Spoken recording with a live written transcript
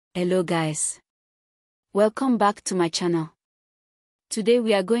Hello guys. Welcome back to my channel. Today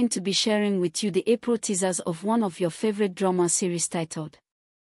we are going to be sharing with you the April teasers of one of your favorite drama series titled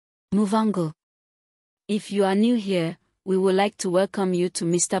Muvhango. If you are new here, we would like to welcome you to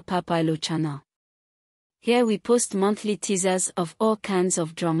Mr. Papilo channel. Here we post monthly teasers of all kinds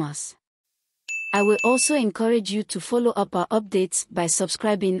of dramas. I will also encourage you to follow up our updates by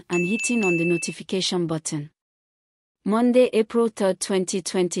subscribing and hitting on the notification button. Monday, April 3,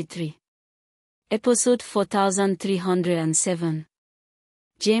 2023. Episode 4307.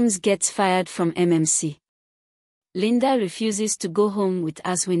 James gets fired from MMC. Linda refuses to go home with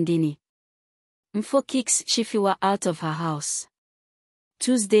Aswindini. Mfo kicks Shifiwa out of her house.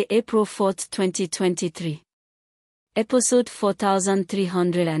 Tuesday, April 4, 2023. Episode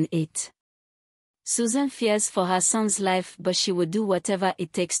 4308. Susan fears for her son's life, but she will do whatever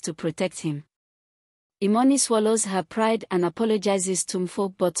it takes to protect him. Imoni swallows her pride and apologizes to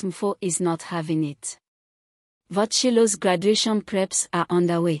Mfo, but Mfo is not having it. Votshilo's graduation preps are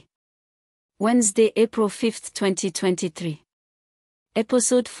underway. Wednesday, April 5, 2023.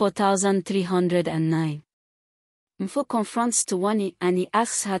 Episode 4309. Mfo confronts Tuwani and he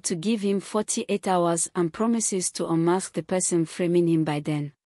asks her to give him 48 hours and promises to unmask the person framing him by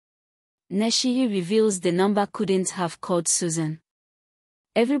then. Neshihi reveals the number couldn't have called Susan.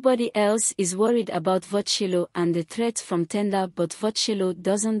 Everybody else is worried about Votshilo and the threat from Tenda, but Votshilo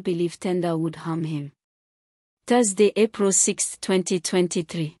doesn't believe Tenda would harm him. Thursday, April 6,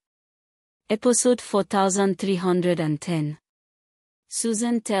 2023. Episode 4310.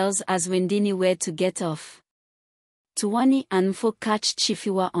 Susan tells Aswindini where to get off. Tuwani and Mfo catch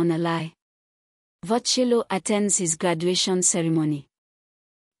Chifiwa on a lie. Votshilo attends his graduation ceremony.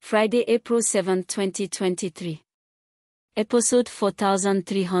 Friday, April 7, 2023. Episode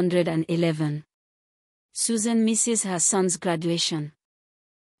 4311. Susan misses her son's graduation.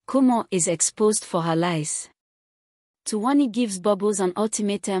 Kumo is exposed for her lies. Tuwani gives Bubbles an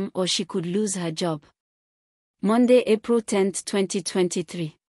ultimatum or she could lose her job. Monday, April 10,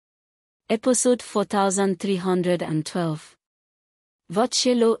 2023. Episode 4312.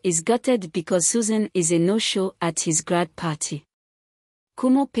 Votshilo is gutted because Susan is a no-show at his grad party.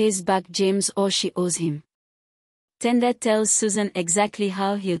 Kumo pays back James all she owes him. Tenda tells Susan exactly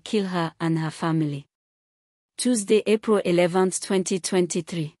how he'll kill her and her family. Tuesday, April 11,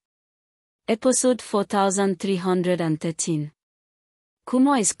 2023. Episode 4313.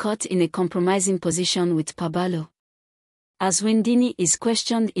 Kumo is caught in a compromising position with Pabalo. Aswindini is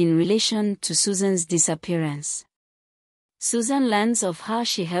questioned in relation to Susan's disappearance. Susan learns of how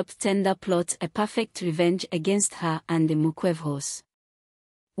she helped Tenda plot a perfect revenge against her and the Mukwevhos.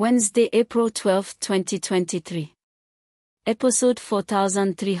 Wednesday, April 12, 2023. Episode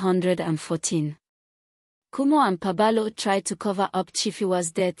 4314. Kumo and Pabalo try to cover up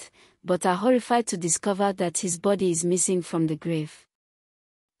Chifiwa's death, but are horrified to discover that his body is missing from the grave.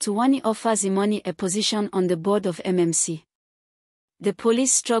 Tuwani offers Imoni a position on the board of MMC. The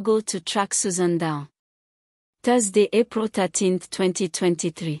police struggle to track Susan down. Thursday, April 13,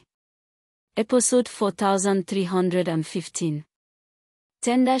 2023. Episode 4315.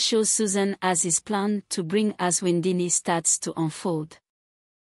 Tenda shows Susan as his plan to bring Aswindini starts to unfold.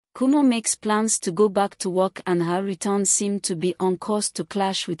 Kumo makes plans to go back to work and her return seems to be on course to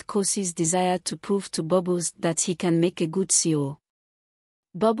clash with Kosi's desire to prove to Bubbles that he can make a good CO.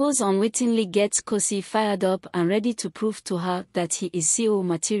 Bubbles unwittingly gets Kosi fired up and ready to prove to her that he is CO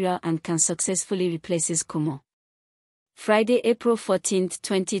material and can successfully replace Kumo. Friday, April 14,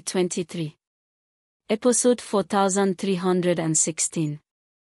 2023. Episode 4316.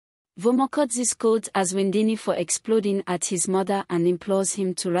 Vomokodzi scolds Aswindini for exploding at his mother and implores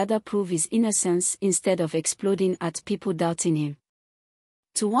him to rather prove his innocence instead of exploding at people doubting him.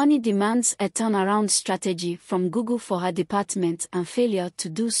 Tuwani demands a turnaround strategy from Gugu for her department and failure to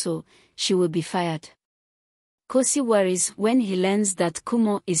do so, she will be fired. Kosi worries when he learns that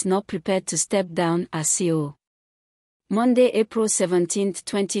Kumo is not prepared to step down as CEO. Monday, April 17,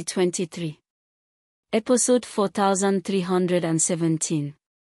 2023. Episode 4317.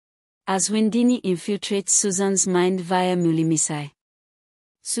 Aswindini infiltrates Susan's mind via Mulimisai.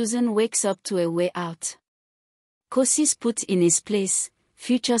 Susan wakes up to a way out. Kosi's put in his place,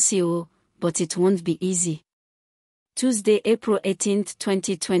 future CEO, but it won't be easy. Tuesday, April 18,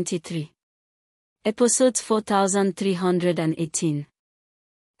 2023. Episode 4318.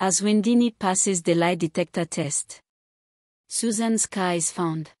 Aswindini passes the lie detector test. Susan's car is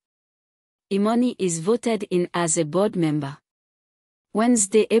found. Imoni is voted in as a board member.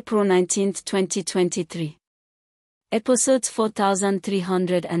 Wednesday, April 19, 2023. Episode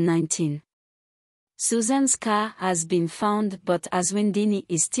 4319. Susan's car has been found, but Aswendini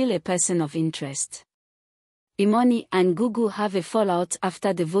is still a person of interest. Imoni and Gugu have a fallout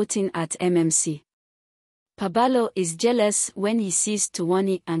after the voting at MMC. Pabalo is jealous when he sees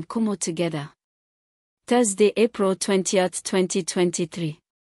Tuwani and Kumo together. Thursday, April 20, 2023.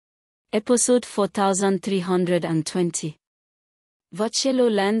 Episode 4320. Vocello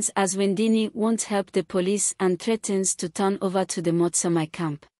learns Aswendini won't help the police and threatens to turn over to the Motsomai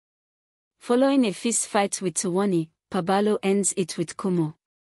camp. Following a fist fight with Tuwani, Pabalo ends it with Kumo.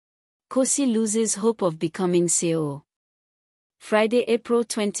 Kosi loses hope of becoming COO. Friday, April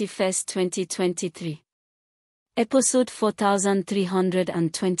 21, 2023. Episode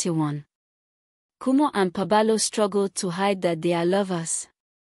 4321. Kumo and Pabalo struggle to hide that they are lovers.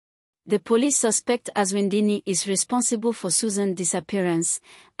 The police suspect Aswendini is responsible for Susan's disappearance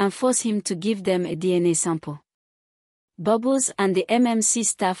and force him to give them a DNA sample. Bubbles and the MMC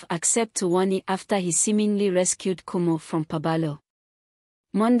staff accept Tuwani after he seemingly rescued Kumo from Pabalo.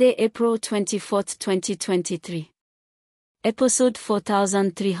 Monday, April 24, 2023. Episode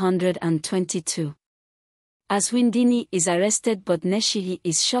 4322. Aswendini is arrested, but Neshihi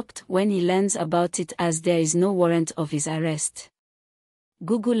is shocked when he learns about it as there is no warrant of his arrest.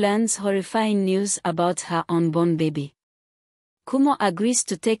 Gugu learns horrifying news about her unborn baby. Kumo agrees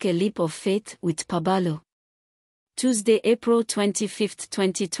to take a leap of faith with Pabalo. Tuesday, April 25,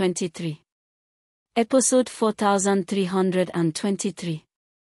 2023. Episode 4323.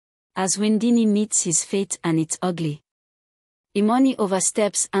 Aswendini meets his fate and it's ugly. Imoni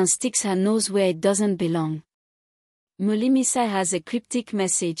oversteps and sticks her nose where it doesn't belong. Mulimisai has a cryptic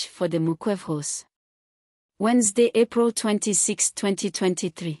message for the Mukwevhos. Wednesday, April 26,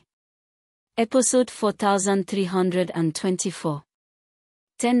 2023. Episode 4324.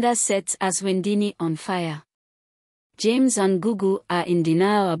 Tender sets Aswendini on fire. James and Gugu are in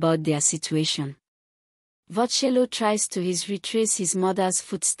denial about their situation. Vocello tries to retrace his mother's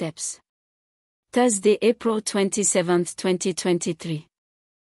footsteps. Thursday, April 27, 2023.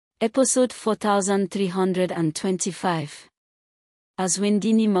 Episode 4325.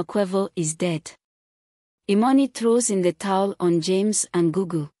 Aswendini Mukwevo is dead. Imoni throws in the towel on James and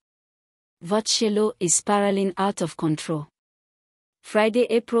Gugu. Vocello is spiraling out of control. Friday,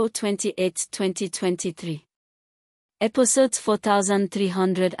 April 28, 2023. Episode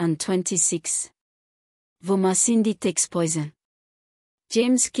 4326. Vomasindi takes poison.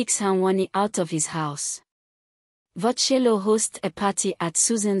 James kicks Hanwani out of his house. Vocello hosts a party at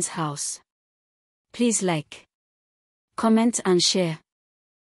Susan's house. Please like, comment and share.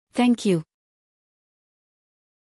 Thank you.